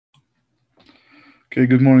Okay,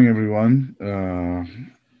 good morning, everyone.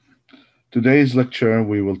 Today's lecture,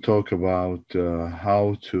 we will talk about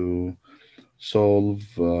how to solve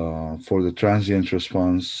for the transient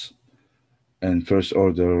response and first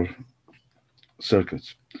order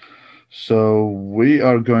circuits. So we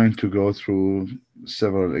are going to go through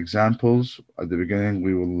several examples. At the beginning,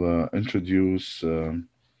 we will introduce and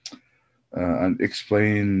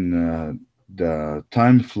explain the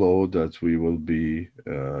time flow that we will be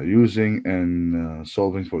using in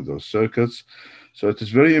solving for those circuits. So it is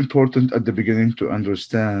very important at the beginning to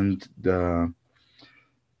understand the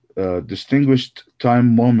distinguished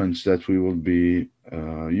time moments that we will be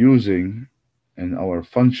using in our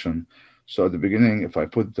function. So at the beginning, if I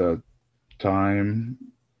put the time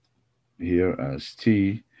here as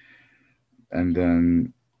t, and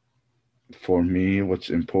then for me, what's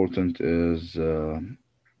important is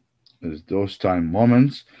those time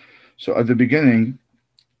moments. So at the beginning,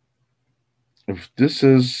 if this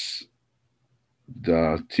is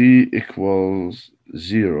the t equals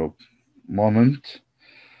 0 moment,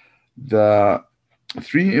 the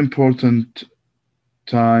three important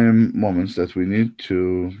time moments that we need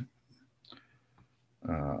to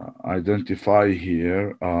identify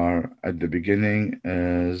here are at the beginning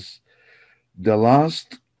as the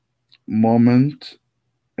last moment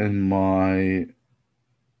in my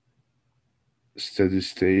steady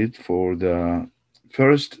state for the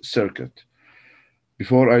first circuit.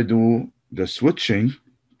 Before I do the switching,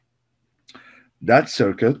 that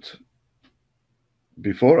circuit,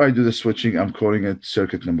 before I do the switching, I'm calling it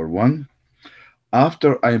circuit number one.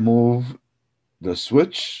 After I move the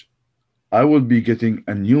switch, I will be getting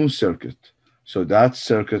a new circuit. So that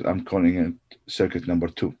circuit, I'm calling it circuit number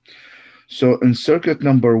two. So in circuit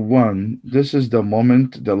number one, this is the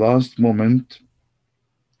moment, the last moment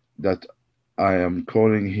that I am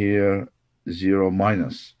calling here 0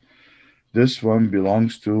 minus. This one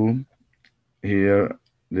belongs to here,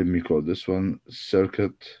 let me call this one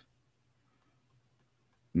circuit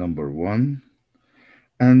number one.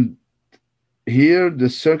 And here the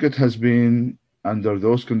circuit has been under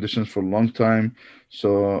those conditions for a long time.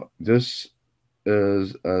 So this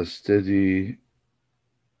is a steady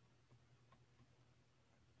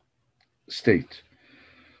state.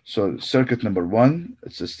 So circuit number one,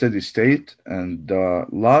 it's a steady state, and the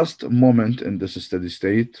last moment in this steady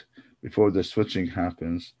state before the switching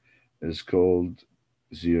happens is called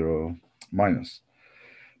 0 minus.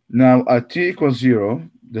 Now at t equals 0,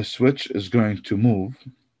 the switch is going to move.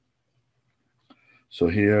 So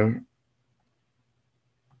here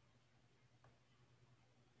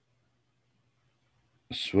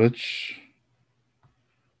switch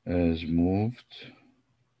is moved.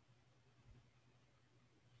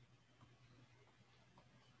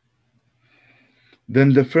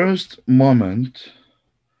 Then the first moment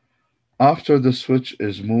after the switch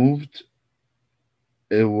is moved,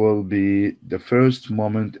 it will be the first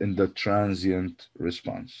moment in the transient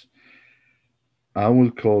response. I will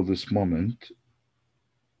call this moment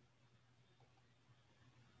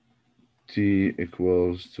t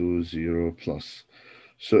equals to 0 plus.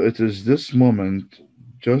 So it is this moment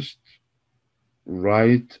just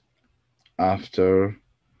right after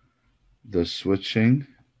the switching,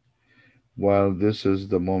 while this is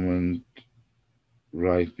the moment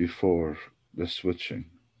right before the switching,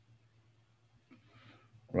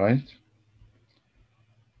 right?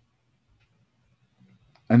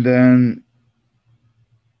 And then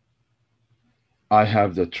I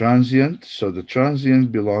have the transient. So the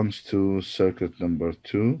transient belongs to circuit number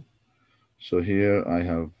two. So here I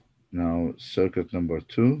have now circuit number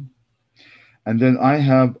two. And then I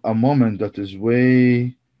have a moment that is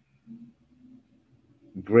way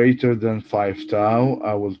greater than 5 tau.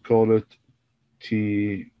 I will call it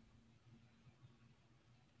t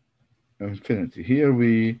infinity. Here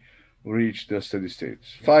we reach the steady state,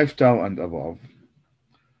 5 tau and above.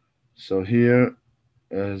 So here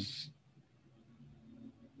is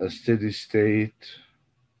a steady state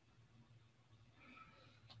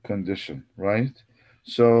condition, right?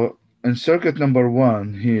 So in circuit number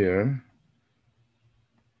one here,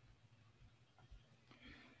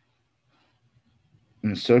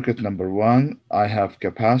 in circuit number one, I have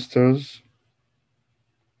capacitors,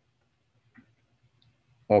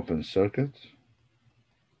 open circuit.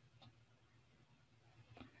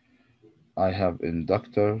 I have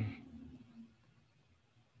inductor,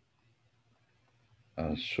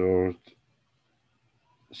 a short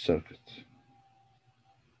circuit.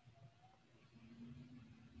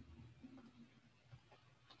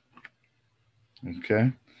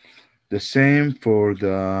 Okay. The same for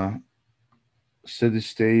the steady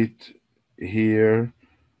state here.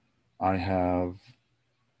 I have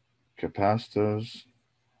capacitors,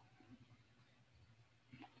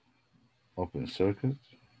 open circuit.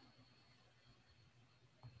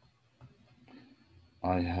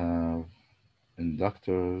 I have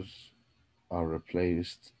inductors are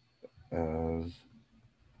replaced as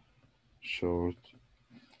short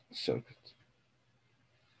circuit.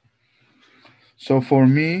 So for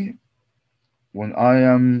me, when I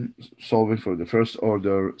am solving for the first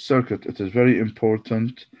order circuit, it is very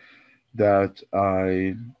important that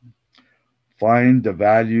I find the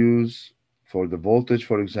values for the voltage,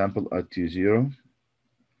 for example, at T0,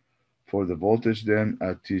 for the voltage then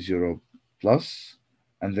at T0 plus,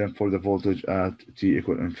 and then for the voltage at T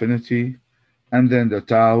equal infinity, and then the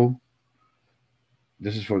tau.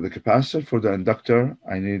 This is for the capacitor. For the inductor,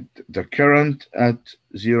 I need the current at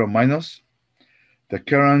 0 minus, the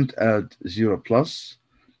current at 0 plus,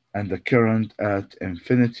 and the current at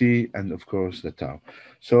infinity, and of course the tau.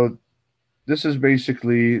 So this is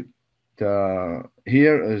basically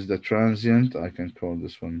here is the transient. I can call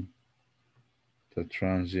this one the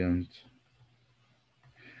transient,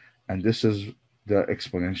 and this is the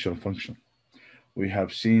exponential function. We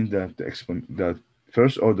have seen that that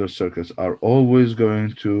first order circuits are always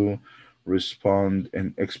going to respond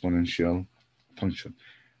in exponential function,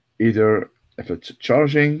 either if it's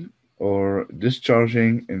charging or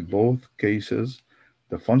discharging. In both cases,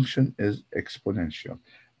 the function is exponential,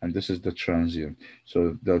 and this is the transient.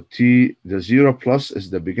 So the 0 plus is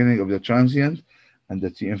the beginning of the transient, and the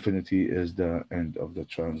T infinity is the end of the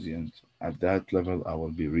transient. At that level, I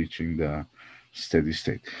will be reaching the steady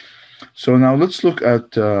state. So now let's look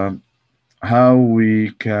at how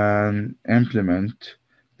we can implement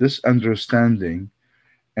this understanding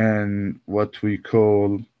and what we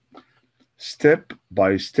call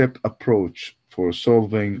step-by-step approach for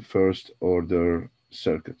solving first order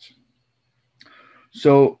circuits.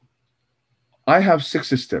 So I have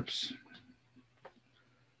 6 steps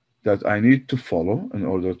that I need to follow in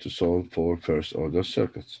order to solve for first order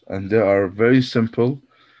circuits, and they are very simple.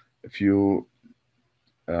 If you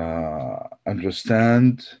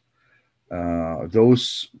understand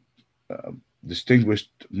those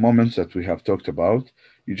distinguished moments that we have talked about,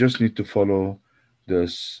 you just need to follow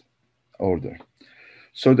this order.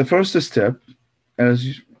 So the first step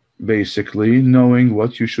is basically knowing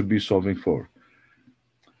what you should be solving for.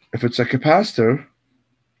 If it's a capacitor,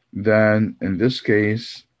 then in this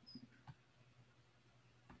case,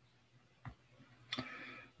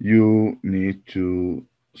 you need to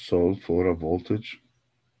solve for a voltage.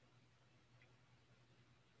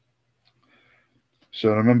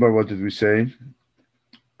 So remember, what did we say?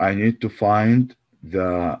 I need to find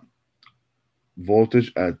the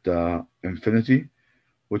voltage at the infinity,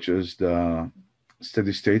 which is the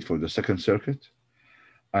steady state for the second circuit.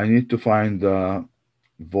 I need to find the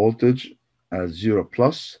voltage at 0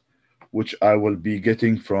 plus, which I will be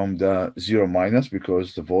getting from the 0 minus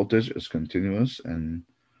because the voltage is continuous in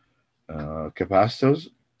capacitors.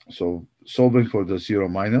 So solving for the 0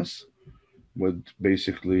 minus would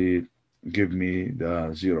basically give me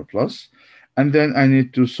the 0 plus. And then I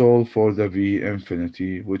need to solve for the V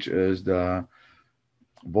infinity, which is the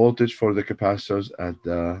voltage for the capacitors at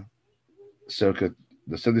the circuit,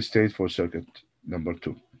 the steady state for circuit number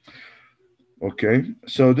 2. Okay,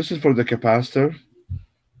 so this is for the capacitor.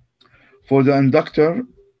 For the inductor,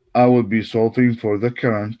 I will be solving for the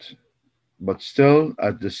current, but still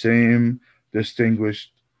at the same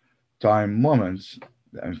distinguished time moments.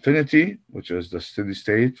 The infinity, which is the steady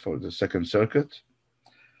state for the second circuit.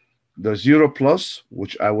 The 0 plus,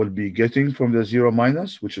 which I will be getting from the 0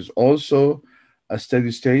 minus, which is also a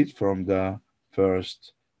steady state from the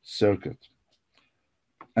first circuit.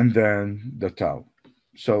 And then the tau.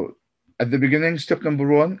 So at the beginning, step number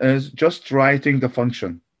 1 is just writing the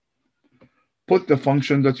function. Put the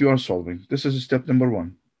function that you are solving. This is step number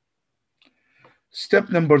 1. Step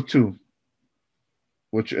number 2,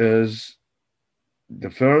 which is the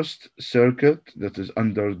first circuit that is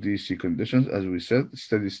under DC conditions, as we said,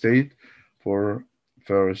 steady state for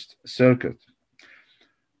first circuit.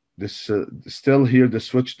 This still here, the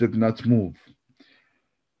switch did not move.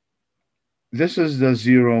 This is the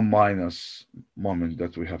 0 minus moment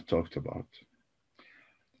that we have talked about.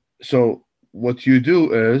 So what you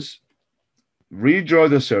do is redraw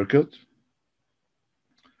the circuit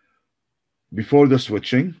before the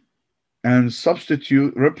switching and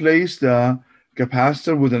replace the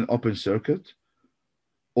capacitor with an open circuit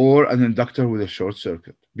or an inductor with a short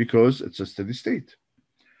circuit because it's a steady state.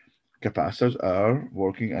 Capacitors are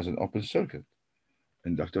working as an open circuit.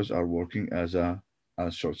 Inductors are working as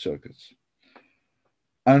short circuits.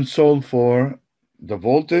 And solve for the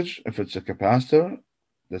voltage if it's a capacitor,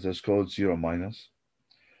 that is called 0 minus,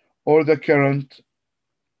 or the current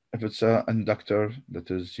if it's an inductor,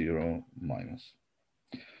 that is 0 minus.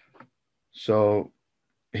 So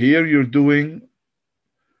here you're doing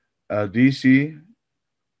a DC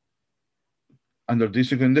under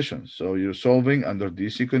DC conditions. So you're solving under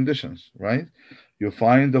DC conditions, right? You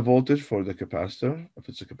find the voltage for the capacitor, if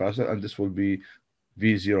it's a capacitor, and this will be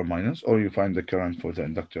V0 minus, or you find the current for the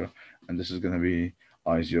inductor, and this is going to be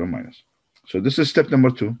I0 minus. So this is step number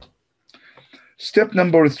 2. Step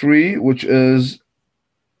number 3, which is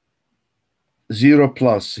 0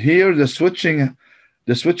 plus. Here the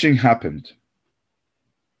switching happened.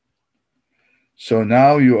 So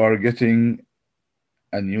now you are getting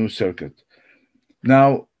a new circuit.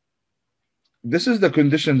 Now, this is the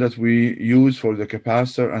condition that we use for the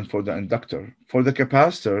capacitor and for the inductor. For the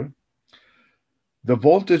capacitor, the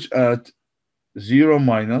voltage at 0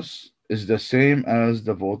 minus is the same as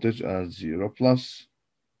the voltage at 0 plus.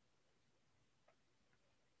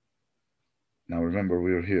 Now remember,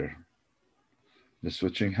 we're here. The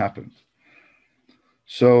switching happened.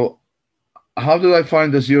 So how did I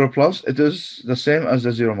find the 0 plus? It is the same as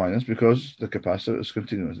the 0 minus because the capacitor is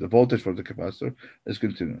continuous. The voltage for the capacitor is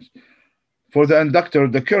continuous. For the inductor,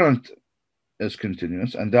 the current is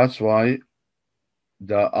continuous, and that's why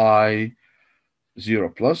the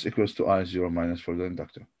I0 plus equals to I0 minus for the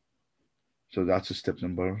inductor. So that's step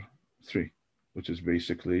number 3, which is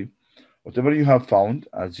basically whatever you have found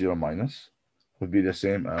at 0 minus would be the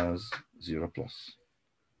same as 0 plus.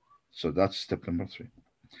 So that's step number 3.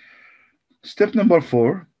 Step number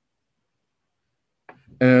 4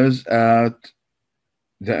 is at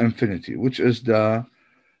the infinity, which is the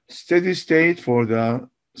steady state for the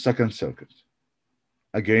second circuit.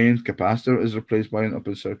 Again, capacitor is replaced by an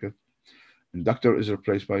open circuit. Inductor is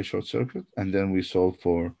replaced by a short circuit. And then we solve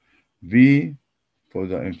for V for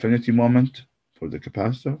the infinity moment for the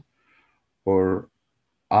capacitor, or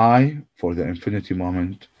I for the infinity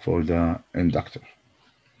moment for the inductor.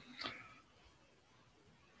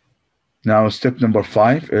 Now, step number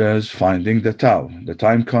 5 is finding the tau, the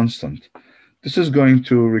time constant. This is going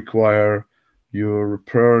to require your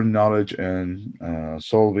prior knowledge in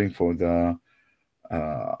solving for the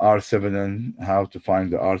R-Thevenin, how to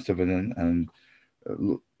find the R-Thevenin,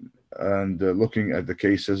 and looking at the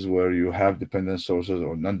cases where you have dependent sources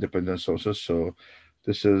or non-dependent sources. So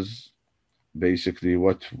this is basically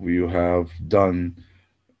what we have done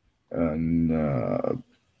in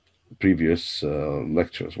previous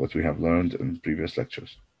lectures, what we have learned in previous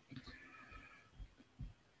lectures.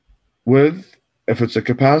 If it's a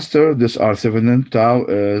capacitor, this R-Thevenin, tau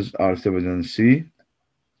is R-Thevenin C.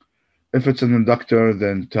 If it's an inductor,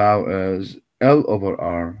 then tau is L over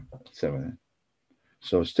R-Thevenin.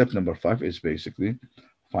 So step number 5 is basically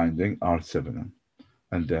finding R-Thevenin,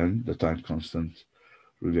 and then the time constant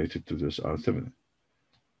related to this R-Thevenin.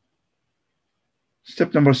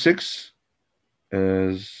 Step number 6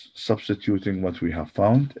 is substituting what we have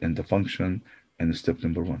found in the function in step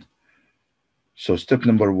number 1. So step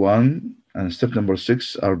number 1 and step number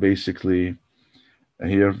 6 are basically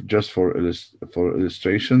here just for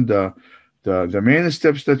illustration. The main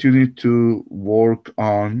steps that you need to work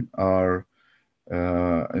on are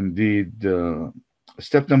indeed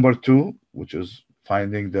step number 2, which is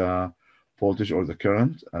finding the voltage or the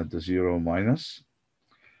current at the 0 minus.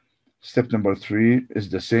 Step number 3 is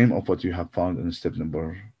the same of what you have found in step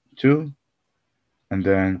number 2. And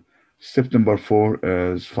then step number 4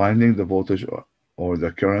 is finding the voltage or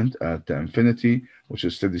the current at the infinity, which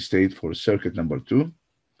is steady state for circuit number 2.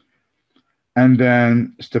 And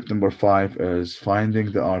then step number 5 is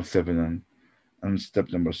finding the R-Thevenin. And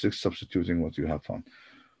step number 6, substituting what you have found.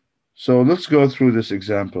 So let's go through this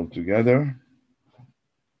example together.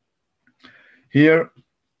 Here,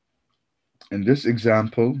 in this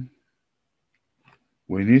example,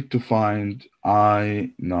 we need to find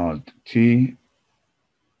I naught T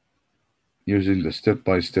using the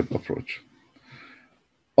step-by-step approach.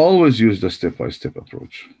 Always use the step-by-step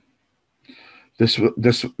approach.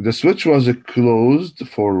 The switch was closed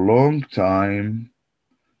for a long time,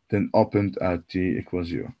 then opened at T equals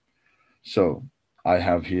 0. So I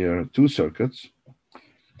have here 2 circuits.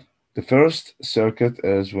 The first circuit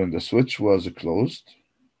is when the switch was closed.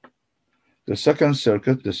 The second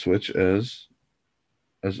circuit, the switch is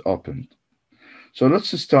opened. So let's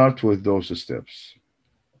start with those steps.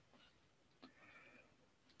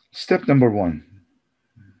 Step number 1.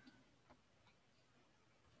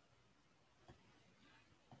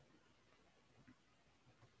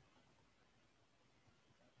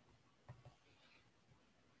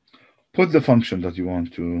 Put the function that you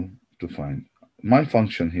want to find. My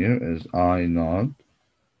function here is I naught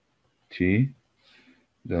T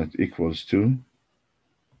that equals to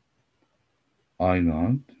I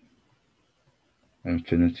naught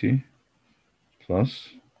infinity plus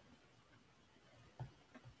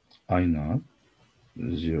I naught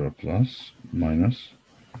 0 plus minus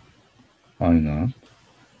I naught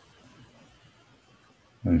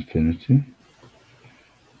infinity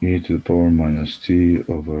e to the power minus t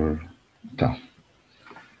over tau.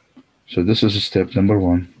 So this is step number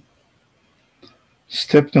 1.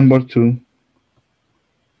 Step number 2,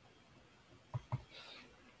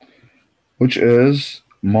 which is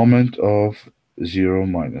moment of 0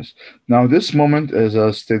 minus. Now this moment is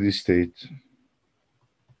a steady state,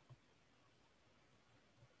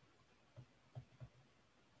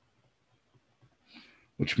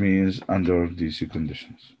 which means under DC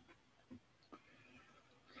conditions.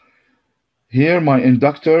 Here my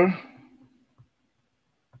inductor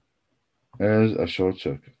is a short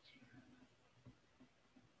circuit,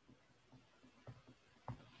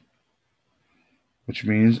 which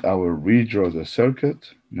means I will redraw the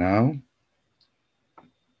circuit now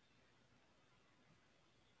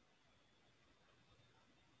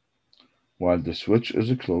while the switch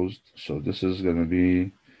is closed. So this is going to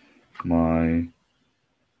be my,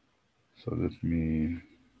 so let me,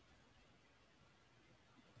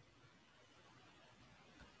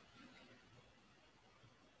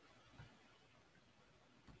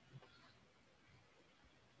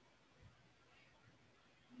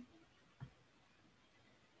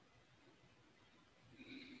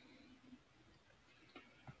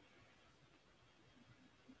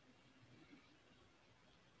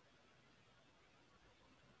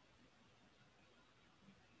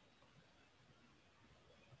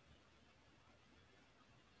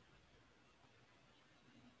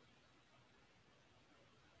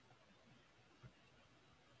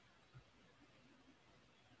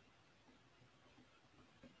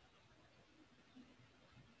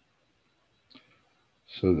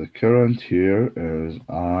 so the current here is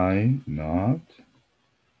I naught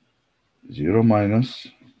 0 minus,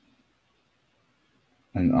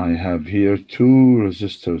 and I have here 2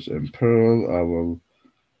 resistors in parallel. I will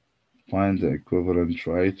find the equivalent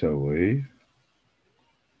right away,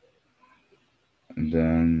 and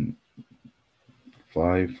then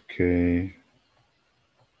 5K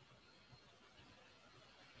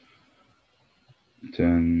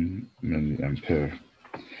 10 milliampere.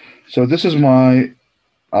 So this is my,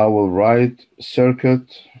 I will write circuit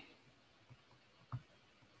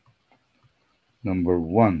number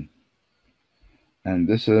 1, and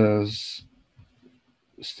this is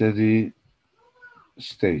steady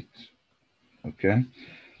state. Okay,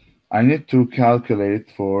 I need to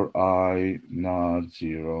calculate for I naught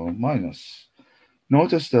 0 minus.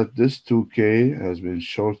 Notice that this 2K has been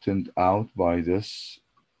shortened out by this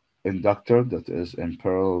inductor that is in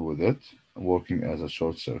parallel with it, working as a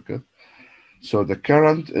short circuit. So the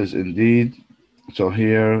current is indeed, so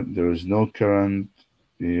here there is no current,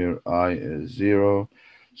 here I is 0.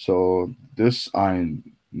 So this I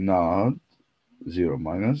naught 0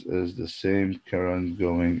 minus is the same current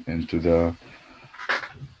going into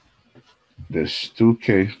this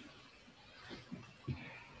 2K.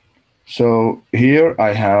 So here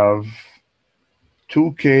I have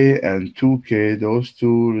 2K and 2K, those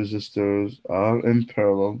two resistors are in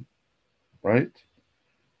parallel, right?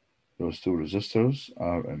 Those two resistors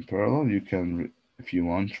are in parallel. You can, if you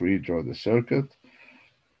want, redraw the circuit.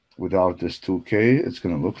 Without this 2K, it's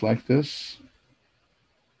going to look like this.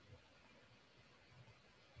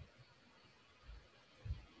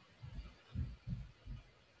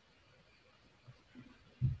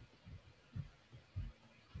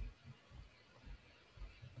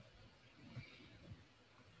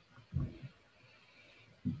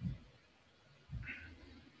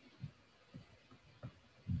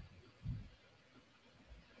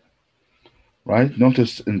 Right?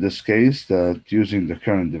 Notice in this case that using the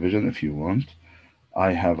current division, if you want,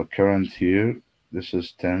 I have a current here. This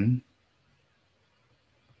is 10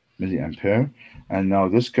 milliampere. And now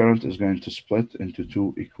this current is going to split into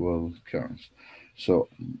 2 equal currents. So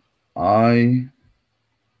I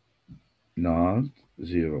naught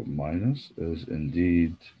 0 minus is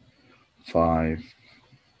indeed 5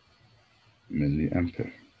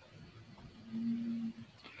 milliampere.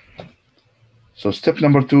 So step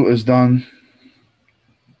number 2 is done.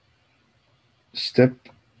 Step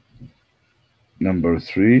number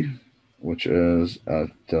 3, which is at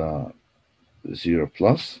 0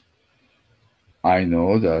 plus, I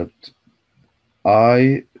know that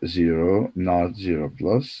I 0 naught 0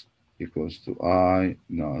 plus equals to I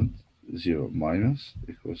naught 0 minus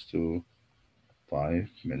equals to 5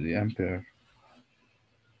 milliampere.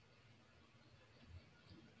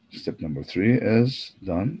 Step number 3 is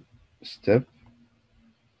done. Step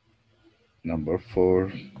number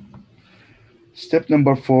 4. Step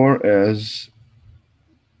number 4 is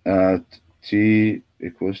at t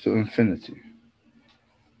equals to infinity,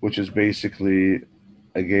 which is basically,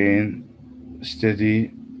 again,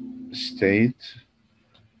 steady state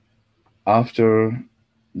after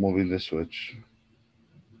moving the switch.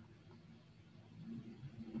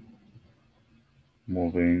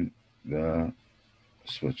 Moving the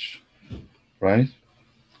switch, right?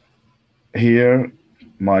 Here,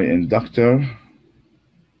 my inductor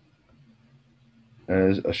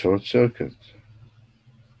is a short circuit.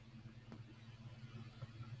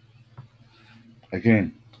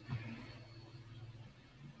 Again,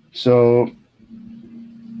 so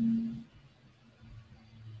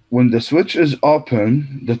when the switch is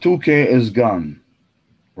open, the 2K is gone,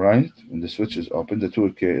 right? When the switch is open, the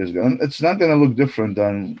 2K is gone. It's not going to look different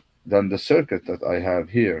than the circuit that I have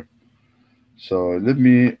here. So let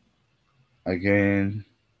me again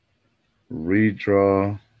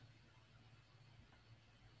redraw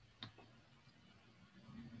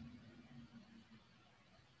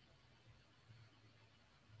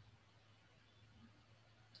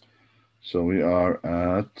so we are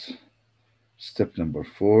at step number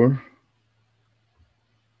 4.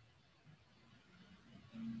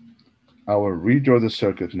 I will redraw the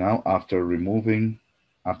circuit now after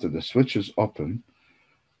the switch is open,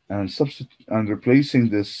 and replacing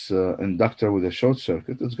this inductor with a short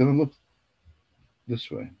circuit. It's going to look this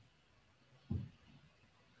way.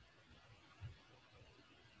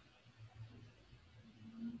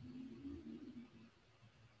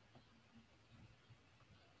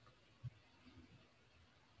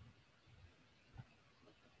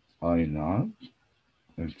 I naught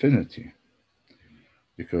infinity,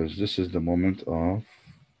 because this is the moment of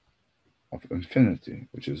infinity,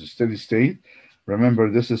 which is a steady state.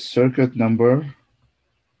 Remember, this is circuit number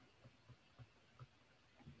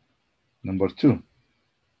 2.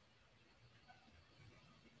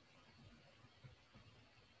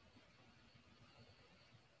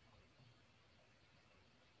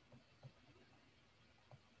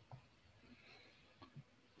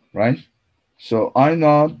 Right? So I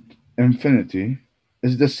naught infinity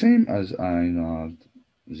is the same as I naught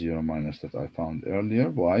 0 minus that I found earlier.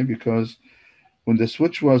 Why? Because when the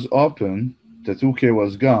switch was open, the 2K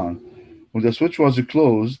was gone. When the switch was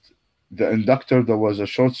closed, the inductor that was a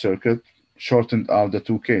short circuit shortened out the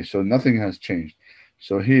 2K, so nothing has changed.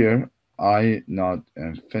 So here, I naught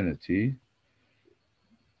infinity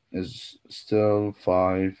is still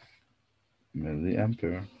 5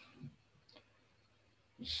 milliampere.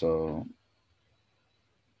 So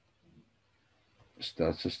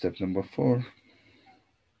that's step number 4.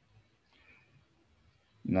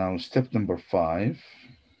 Now step number 5.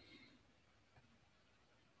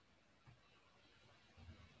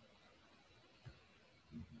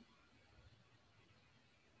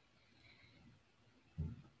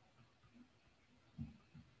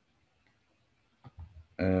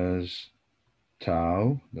 Is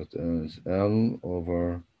tau, that is L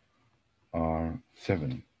over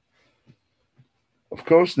R7. Of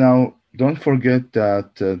course, now don't forget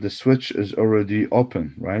that the switch is already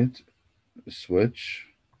open, right? The switch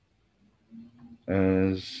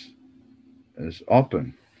is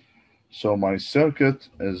open. So my circuit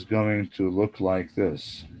is going to look like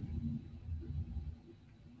this.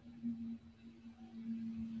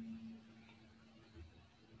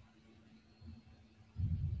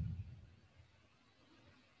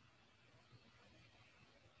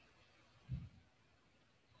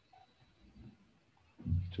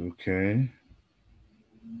 Two K,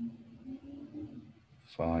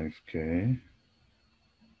 5K,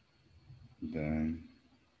 then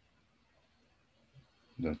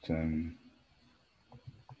the 10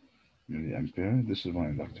 milliampere. This is my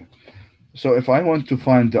inductor. So if I want to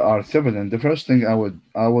find the R7, the first thing I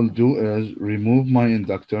will do is remove my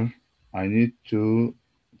inductor. I need to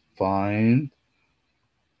find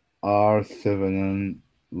R7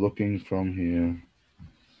 looking from here.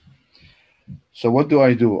 So what do?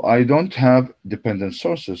 I don't have dependent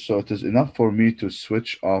sources, so it is enough for me to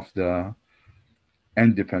switch off the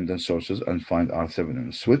independent sources and find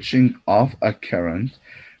R7. Switching off a current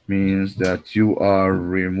means that you are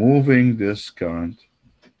removing this current.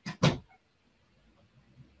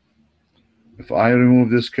 If I remove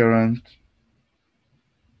this current,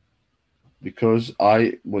 because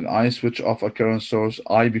when I switch off a current source,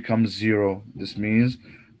 I become 0. This means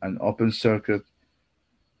an open circuit.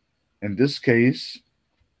 In this case,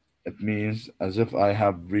 it means as if I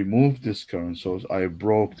have removed this current source, I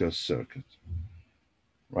broke the circuit,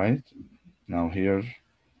 right? Now here,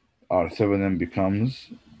 R Thevenin becomes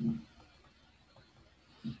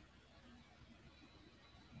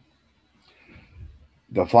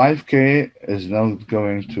The 5K is not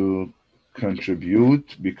going to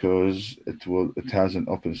contribute because it has an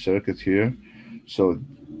open circuit here. So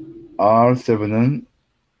R Thevenin,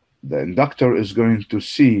 the inductor is going to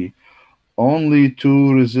see only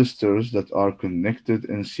two resistors that are connected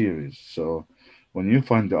in series. So when you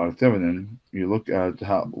find the R Thevenin, you look at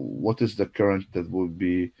what is the current that would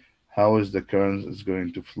be, how is the current is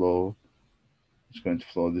going to flow. It's going to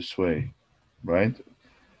flow this way, right?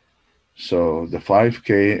 So the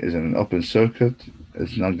 5K is in an open circuit.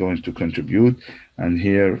 It's not going to contribute. And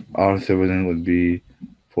here R Thevenin would be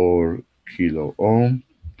 4 kilo ohm,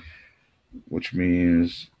 which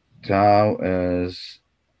means tau is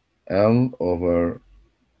L over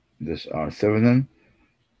this R Thevenin.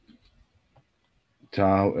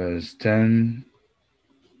 Tau is 10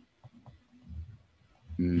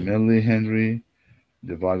 millihenry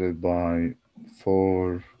divided by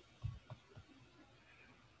 4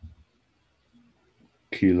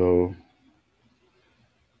 kilo,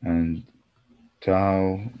 and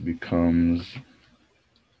tau becomes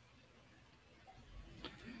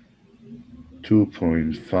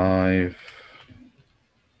 2.5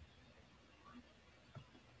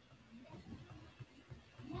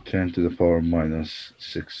 10 to the power minus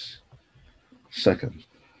 6 seconds.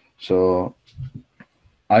 So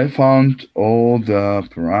I found all the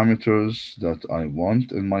parameters that I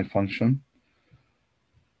want in my function.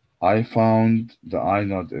 I found the I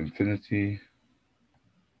naught infinity.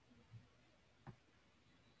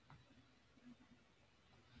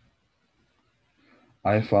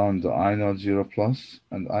 I found the I naught 0 plus,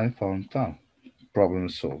 and I found tau. Problem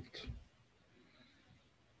is solved.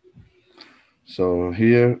 So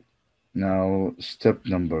here now step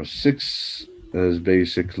number 6 is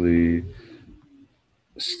basically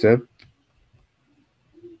step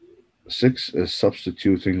 6 is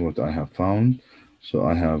substituting what I have found. So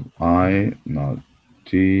I have I naught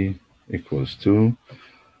t equals to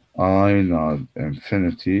I naught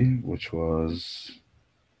infinity, which was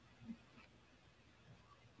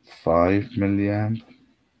 5 milliamp,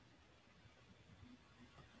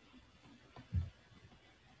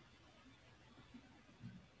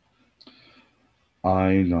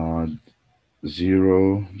 I naught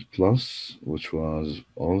 0 plus, which was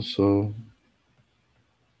also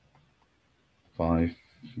 5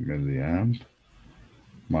 milliamp,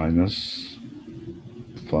 minus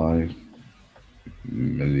 5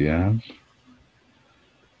 milliamp,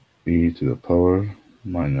 e to the power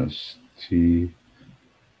minus t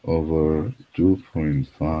over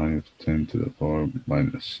 2.5 10 to the power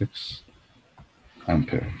minus 6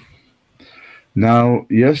 ampere. Now,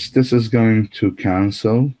 yes, this is going to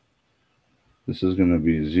cancel. This is going to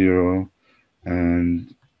be 0,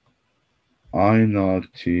 and I naught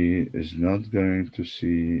t is not going to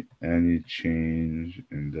see any change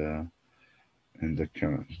in the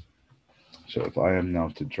current. So if I am now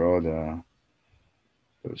to draw the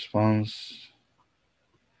response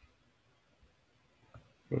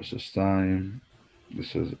versus time,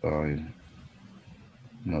 this is I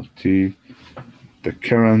naught t. The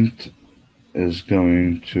current is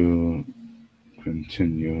going to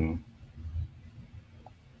continue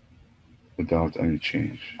without any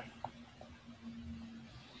change.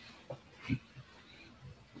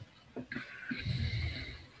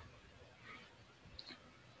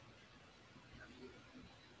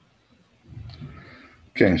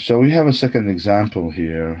 Okay, so we have a second example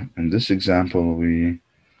here. In this example, we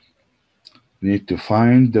need to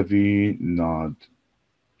find the V naught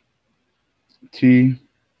T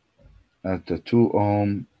at the 2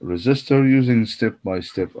 ohm resistor using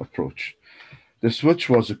step-by-step approach. The switch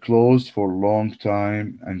was closed for a long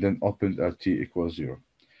time and then opened at T equals 0.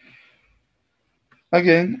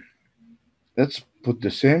 Again, let's put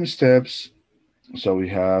the same steps. So we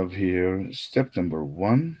have here step number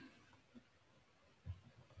 1,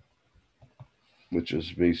 which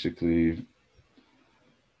is basically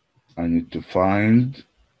I need to find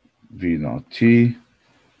V naught T,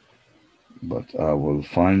 but I will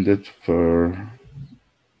find it for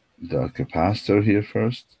the capacitor here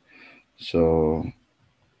first. So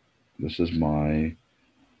this is my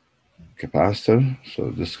capacitor. So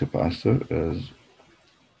this capacitor is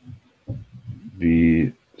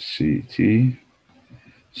VCT.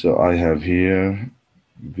 So I have here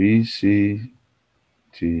VCT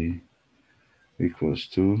equals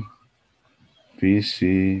to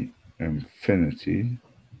VC infinity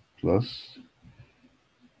plus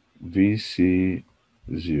VC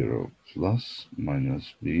 0 plus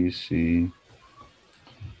minus VC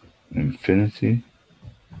infinity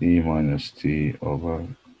E minus T over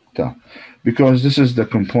tau. Because this is the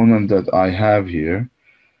component that I have here,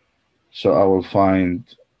 so I will find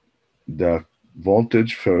the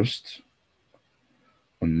voltage first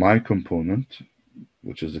on my component,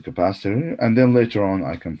 which is the capacitor, and then later on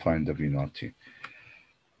I can find the V naught T.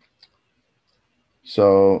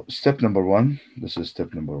 So step number one, this is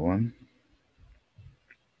step number one.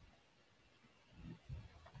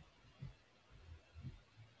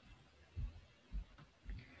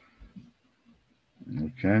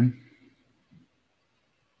 Okay.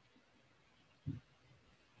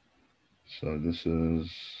 So this is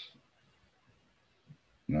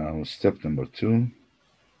now step number two.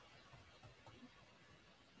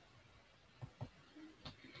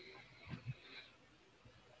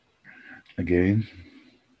 Again,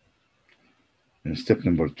 in step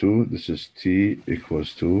number two, this is T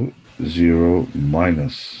equals to 0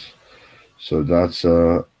 minus. So that's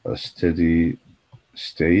a steady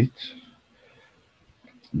state.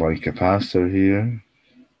 My capacitor here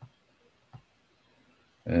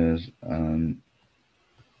is an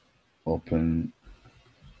open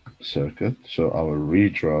circuit. So I will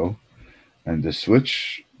redraw, and the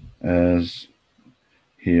switch is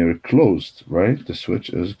here closed, right? The switch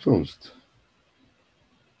is closed.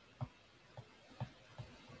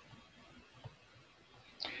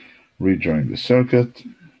 Redrawing the circuit,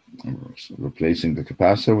 replacing the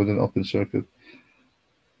capacitor with an open circuit.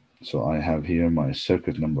 So I have here my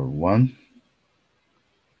circuit number one.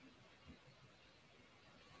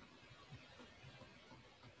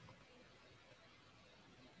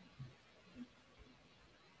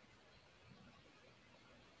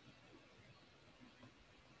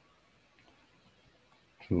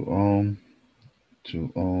 Two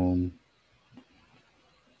ohm,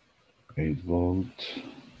 8 volt,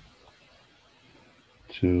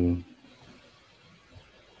 2.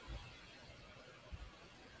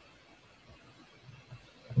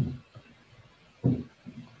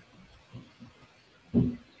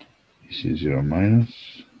 EC 0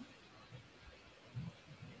 minus.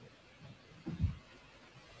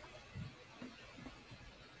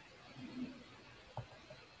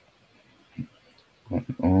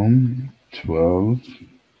 Ohm, 12.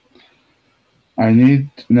 I need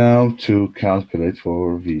now to calculate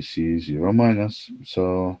for VC 0 minus.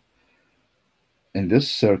 So in this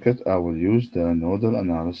circuit, I will use the nodal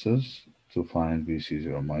analysis to find VC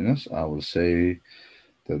 0 minus. I will say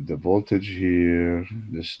that the voltage here,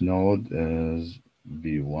 this node is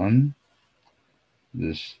V1,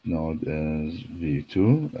 this node is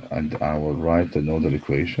V2, and I will write the nodal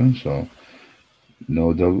equation. So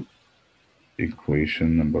nodal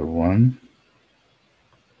equation number one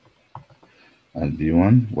at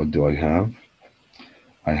V1, what do I have?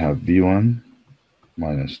 I have V1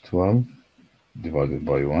 minus 12 divided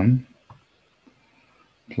by 1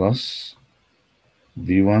 plus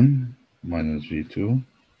V1 minus V2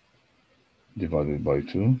 divided by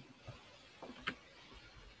 2,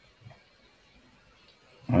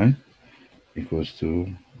 right, equals to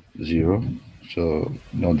 0. So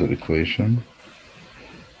nodal equation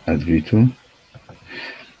at V2.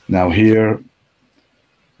 Now here,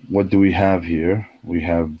 what do we have here? We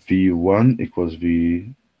have V1 equals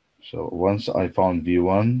V. So once I found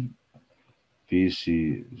V1,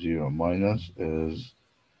 VC 0 minus is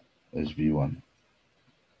V1,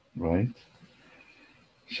 right?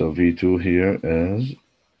 So V2 here is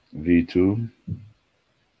V2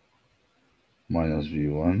 minus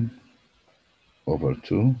V1 over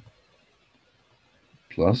 2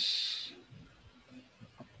 plus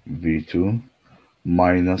V2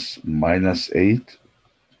 minus 8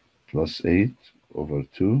 plus 8 over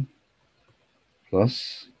 2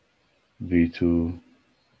 plus V2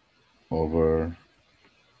 over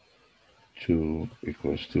 2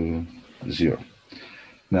 equals to 0.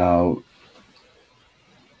 Now,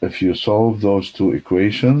 if you solve those two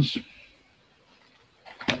equations,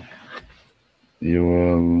 you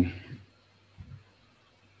will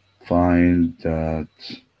find that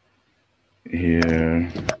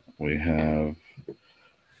here we have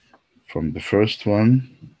from the first one,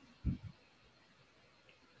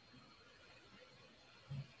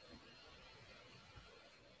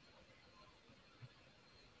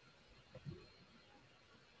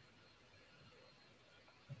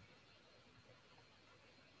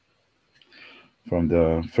 from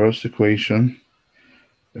the first equation,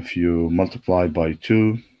 if you multiply by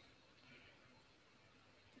 2,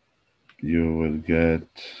 you will get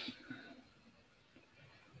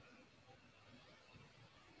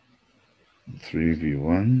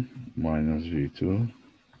 3V1 minus V2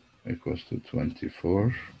 equals to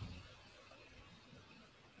 24.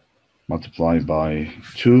 Multiply by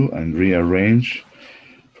 2 and rearrange.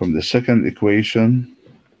 From the second equation,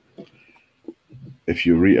 if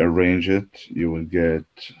you rearrange it, you will get,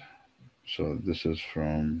 so this is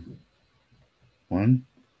from 1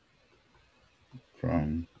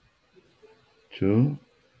 from 2.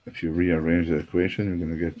 If you rearrange the equation, you're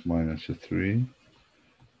going to get minus 3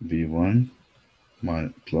 V1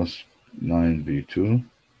 plus 9 V2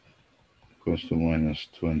 equals to minus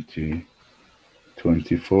 20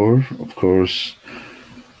 24. Of course,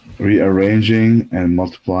 rearranging and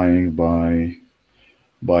multiplying by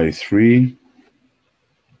 3,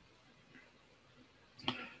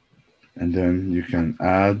 and then you can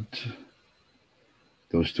add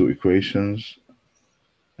those two equations,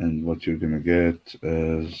 and what you're going to get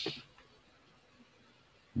is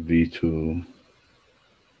V2.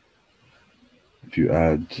 If you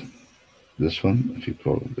add this one, if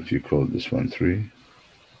you call this one 3,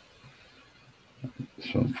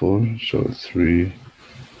 this one 4, so 3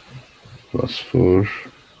 plus 4,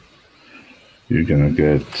 you're going to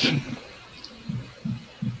get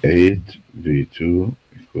 8 V2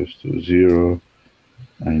 equals to 0,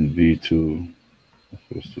 and V2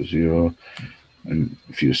 equals to 0. And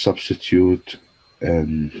if you substitute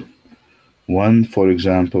and 1, for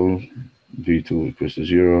example, V2 equals to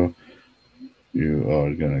 0, you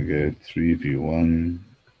are going to get 3V1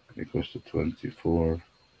 equals to 24,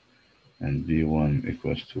 and V1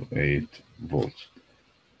 equals to 8 volts.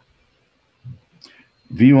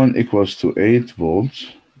 V1 equals to 8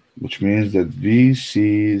 volts, which means that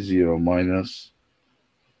VC0 minus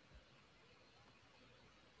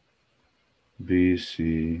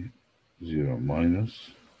VC0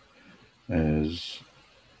 minus is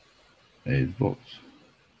 8 volts.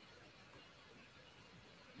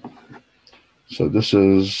 So this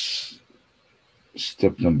is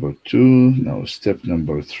step number 2. Now step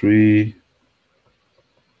number 3,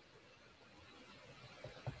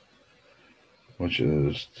 which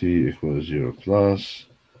is t equals 0 plus.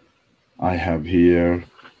 I have here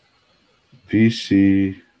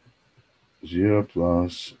VC 0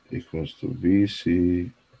 plus equals to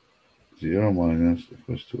VC 0 minus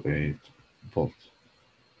equals to 8 volts.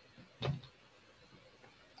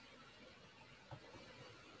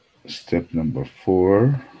 Step number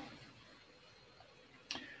 4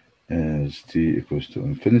 is t equals to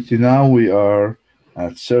infinity. Now we are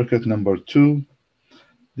at circuit number 2.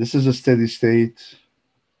 This is a steady state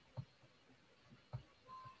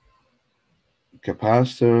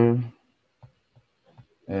capacitor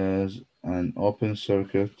as an open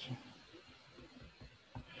circuit.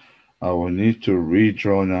 I will need to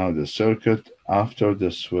redraw now the circuit after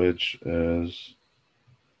the switch is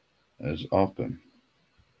open.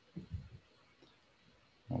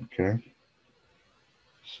 Okay,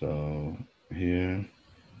 so here,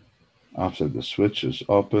 after the switch is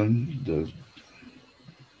open,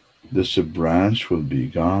 this branch will be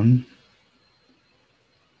gone.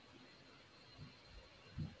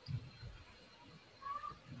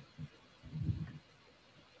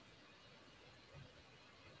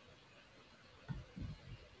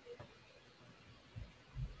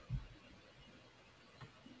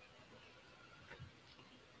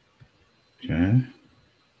 Okay.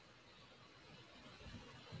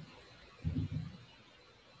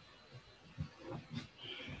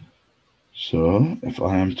 So if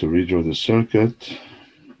I am to redraw the circuit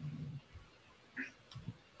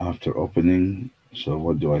after opening, so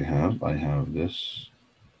what do I have? I have this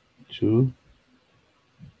 2,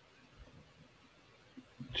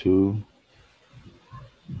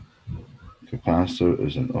 capacitor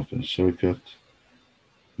is an open circuit.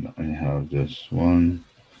 I have this 1,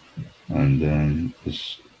 and then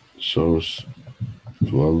this source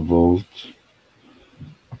 12 volt,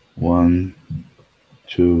 1,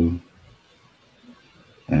 2,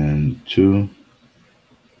 and 2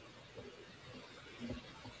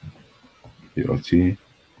 VOT,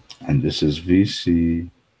 and this is VC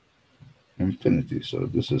infinity. So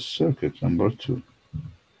this is circuit number 2.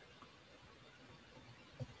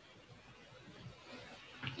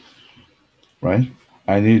 Right?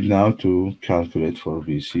 I need now to calculate for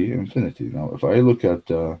VC infinity. Now, if I look at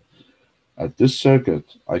this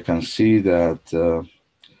circuit, I can see that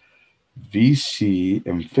VC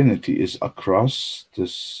infinity is across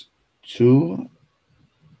this 2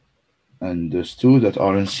 and this 2 that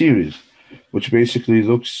are in series, which basically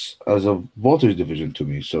looks as a voltage division to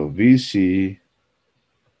me. So VC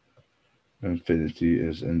infinity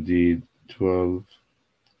is indeed 12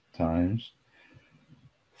 times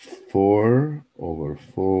 4 over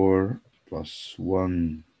 4 plus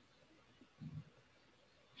 1.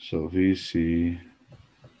 So VC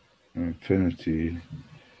infinity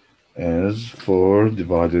is 4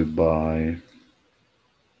 divided by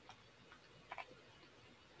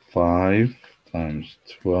 5 times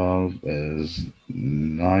 12 is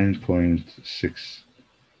 9.6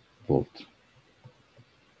 volt.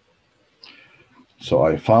 So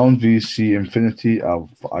I found VC infinity,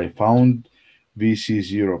 I found VC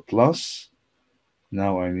 0 plus.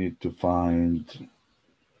 Now I need to find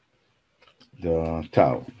the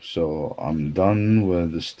tau. So I'm done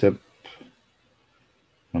with the step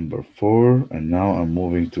number 4, and now I'm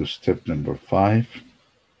moving to step number 5.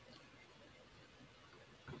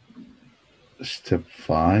 Step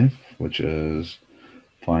 5, which is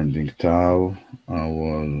finding tau. I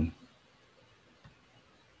will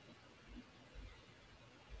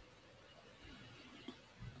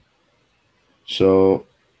so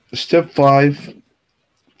step 5,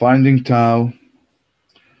 finding tau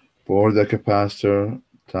for the capacitor.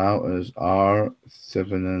 Tau is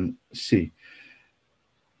R7 C.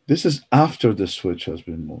 This is after the switch has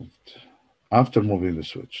been moved. After moving the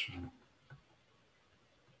switch.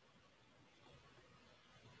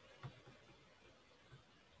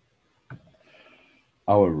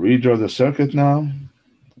 I will redraw the circuit now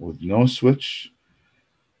with no switch,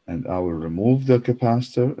 and I will remove the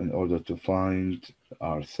capacitor in order to find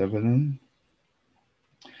R7,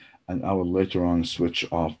 and I will later on switch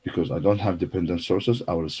off because I don't have dependent sources.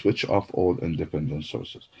 I will switch off all independent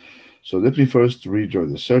sources. So let me first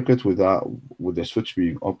redraw the circuit with the switch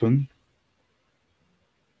being open.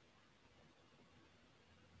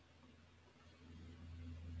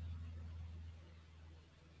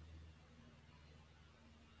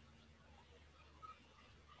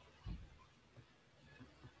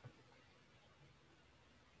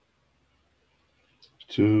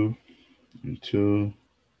 Two and two,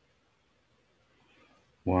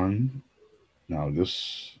 one. Now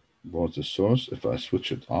this was the source. If I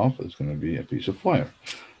switch it off, it's going to be a piece of wire.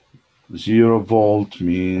 0 volt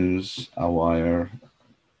means a wire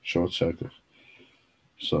short circuit.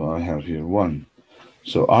 So I have here 1.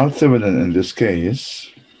 So R-Thevenin in this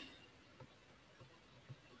case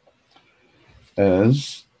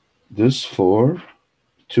is this 4,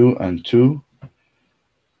 2 and 2,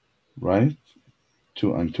 right?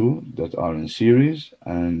 2 and 2 that are in series,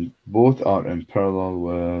 and both are in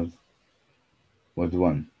parallel with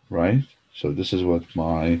 1, right? So this is what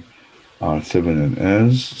my R-Thevenin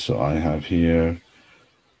is. So I have here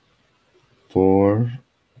 4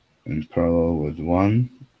 in parallel with 1.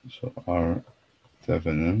 So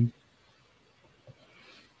R-Thevenin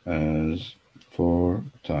as 4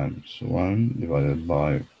 times 1 divided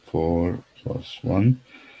by 4 plus 1,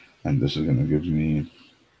 and this is going to give me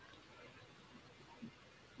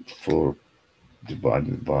 4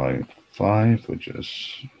 divided by 5, which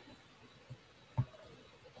is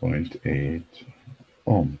 0.8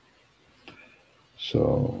 ohm.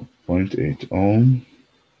 So 0.8 ohm,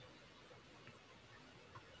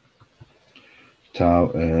 tau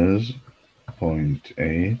is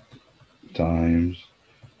 0.8 times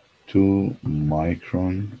 2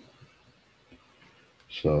 micron.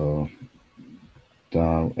 So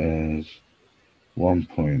tau is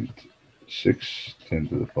 1.6 10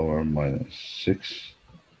 to the power minus 6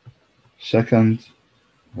 seconds,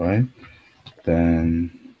 right?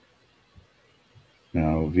 Then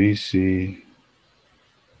now VC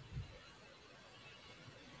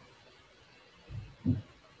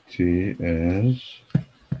T is,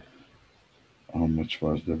 how much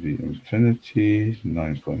was the V infinity?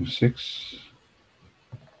 9.6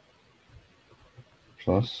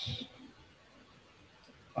 plus,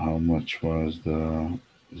 how much was the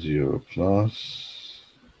 0 plus?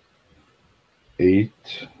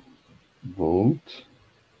 8 volt.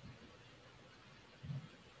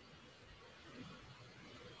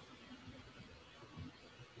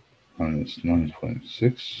 Minus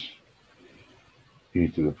 9.6 e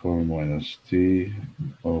to the power minus t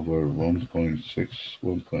over 1.6,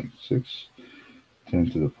 1.6, 10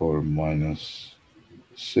 to the power minus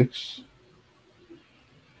 6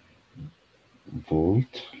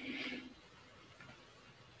 volt.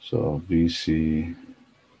 So VC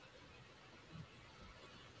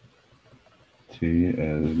T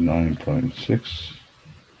is 9.6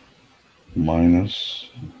 minus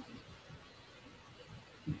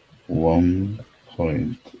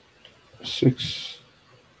 1.6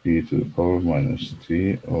 e to the power minus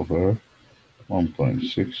t over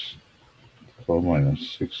 1.6 power minus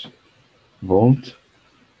 6 volt.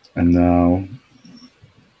 And now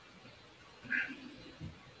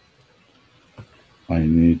I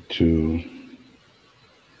need to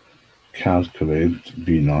calculate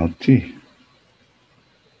V naught T.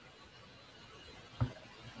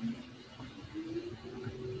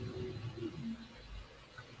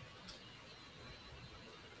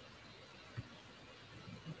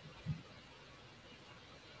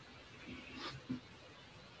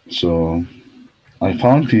 So I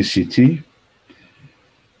found VCT.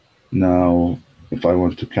 Now if I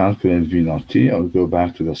want to calculate V naught T, I'll go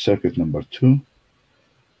back to the circuit number 2.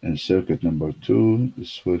 In circuit number 2, the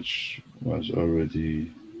switch was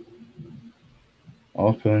already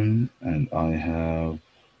open, and I have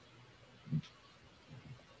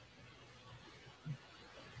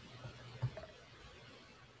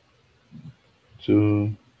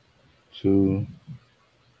two,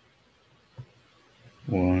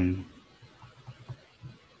 1,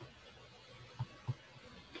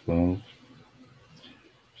 12.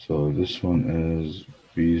 So this one is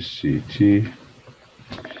VCT.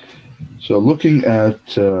 So looking at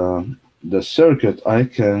the circuit, I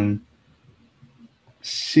can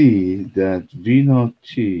see that V naught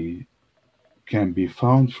T can be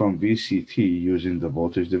found from VCT using the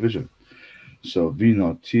voltage division. So V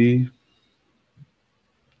naught T,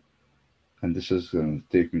 and this is going to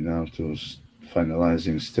take me now to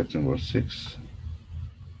finalizing step number 6.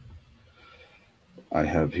 I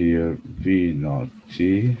have here V naught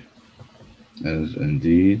T as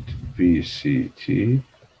indeed VCT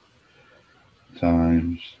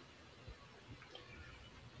times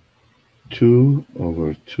 2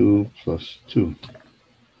 over 2 plus 2,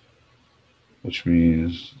 which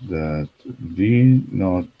means that V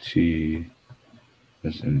naught T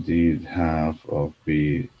is indeed half of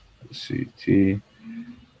VCT.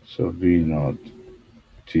 So V naught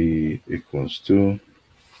T equals 2.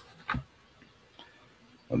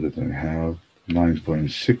 Other than have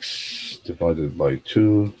 9.6 divided by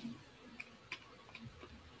 2.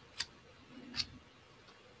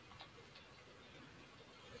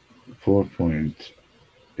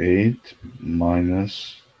 4.8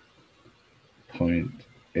 minus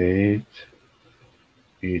 0.8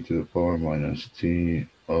 e to the power minus t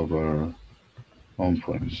over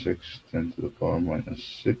 1.6 10 to the power minus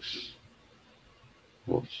 6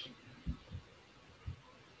 volts.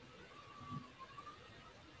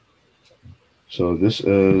 So this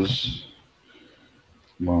is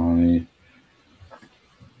my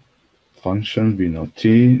function V naught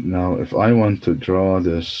T. Now if I want to draw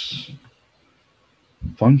this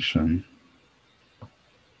function,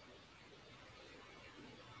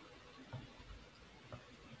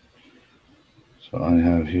 so I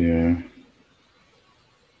have here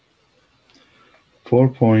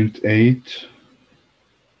 4.8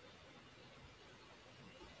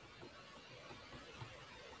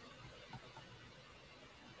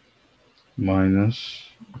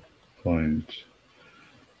 minus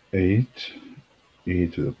 0.8 e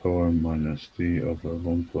to the power minus t over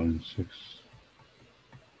 1.6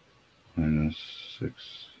 minus 6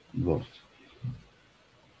 volts.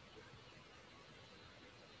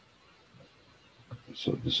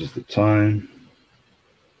 So this is the time,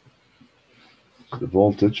 the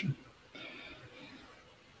voltage.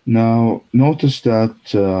 Now notice that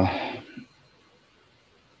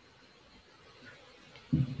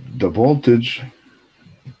the voltage,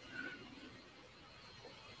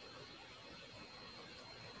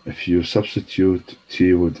 if you substitute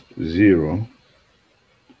t with 0,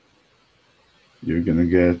 you're going to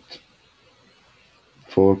get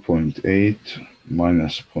 4.8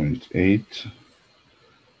 minus 0.8.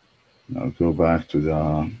 Now go back to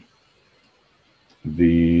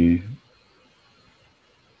the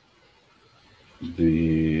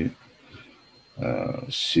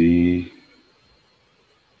C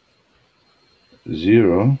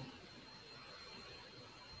 0,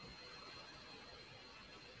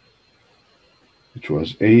 which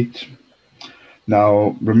was 8.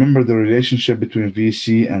 Now remember the relationship between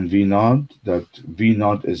VC and V naught, that V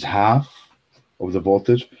naught is half of the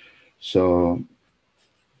voltage. So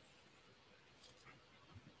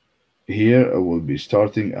here I will be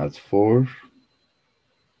starting at 4,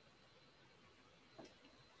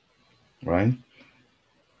 right?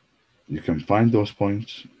 You can find those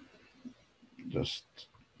points. Just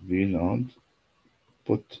V naught,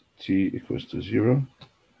 put t equals to 0.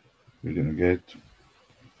 We're going to get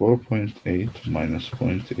 4.8 minus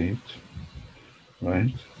 0.8,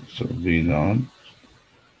 right? So V naught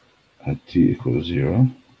at t equals 0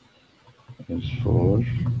 is 4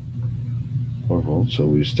 volts. So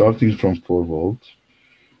we're starting from 4 volts.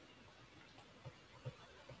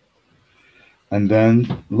 And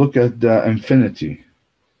then look at the infinity.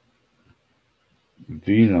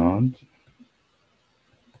 V naught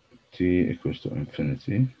t equals to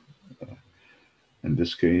infinity. In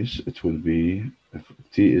this case, it will be, if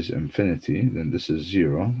t is infinity, then this is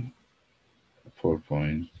 0,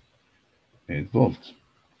 4.8 volts,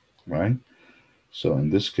 right? So in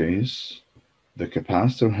this case, the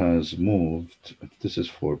capacitor has moved. If this is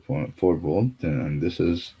 4.4 volt, then and this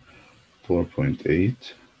is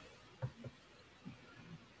 4.8.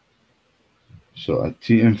 So at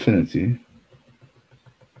t infinity,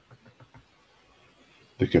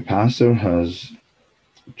 the capacitor has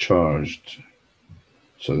charged.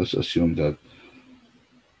 So let's assume that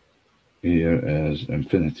here is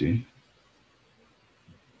infinity.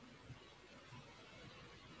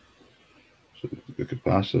 So the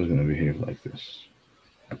capacitor is going to behave like this.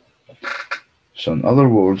 So in other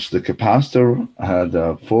words, the capacitor had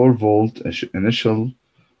a 4-volt initial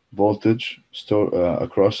voltage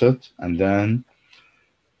across it, and then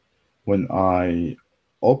when I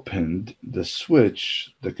opened the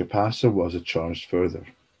switch, the capacitor was charged further.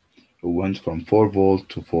 It went from 4 volt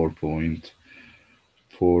to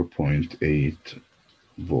 4.8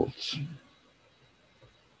 volts.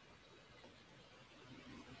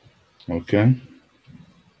 Okay.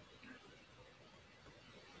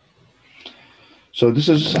 So this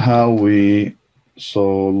is how we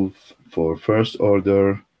solve for first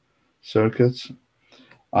order circuits.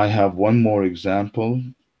 I have one more example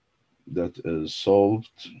that is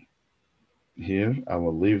solved here. I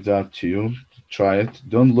will leave that to you. Try it.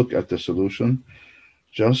 Don't look at the solution.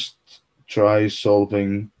 Just try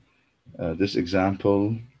solving this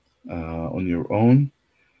example on your own,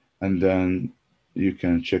 and then you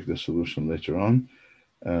can check the solution later on.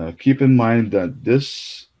 Keep in mind that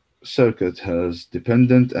this circuit has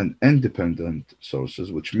dependent and independent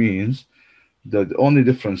sources, which means that the only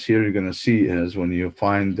difference here you're going to see is when you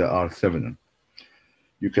find the R-Thevenin.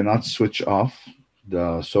 You cannot switch off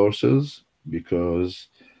the sources because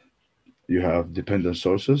you have dependent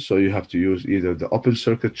sources, so you have to use either the open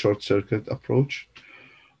circuit, short circuit approach,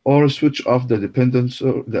 or switch off the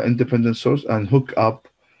independent source and hook up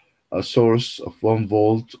a source of 1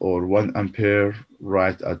 volt or 1 ampere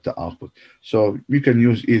right at the output. So you can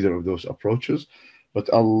use either of those approaches,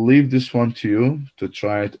 but I'll leave this one to you to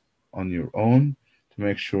try it on your own to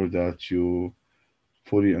make sure that you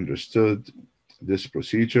fully understood this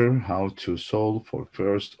procedure, how to solve for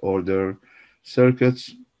first order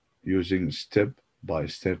circuits using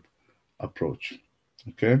step-by-step approach.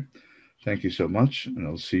 Okay, thank you so much, and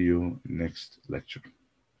I'll see you next lecture.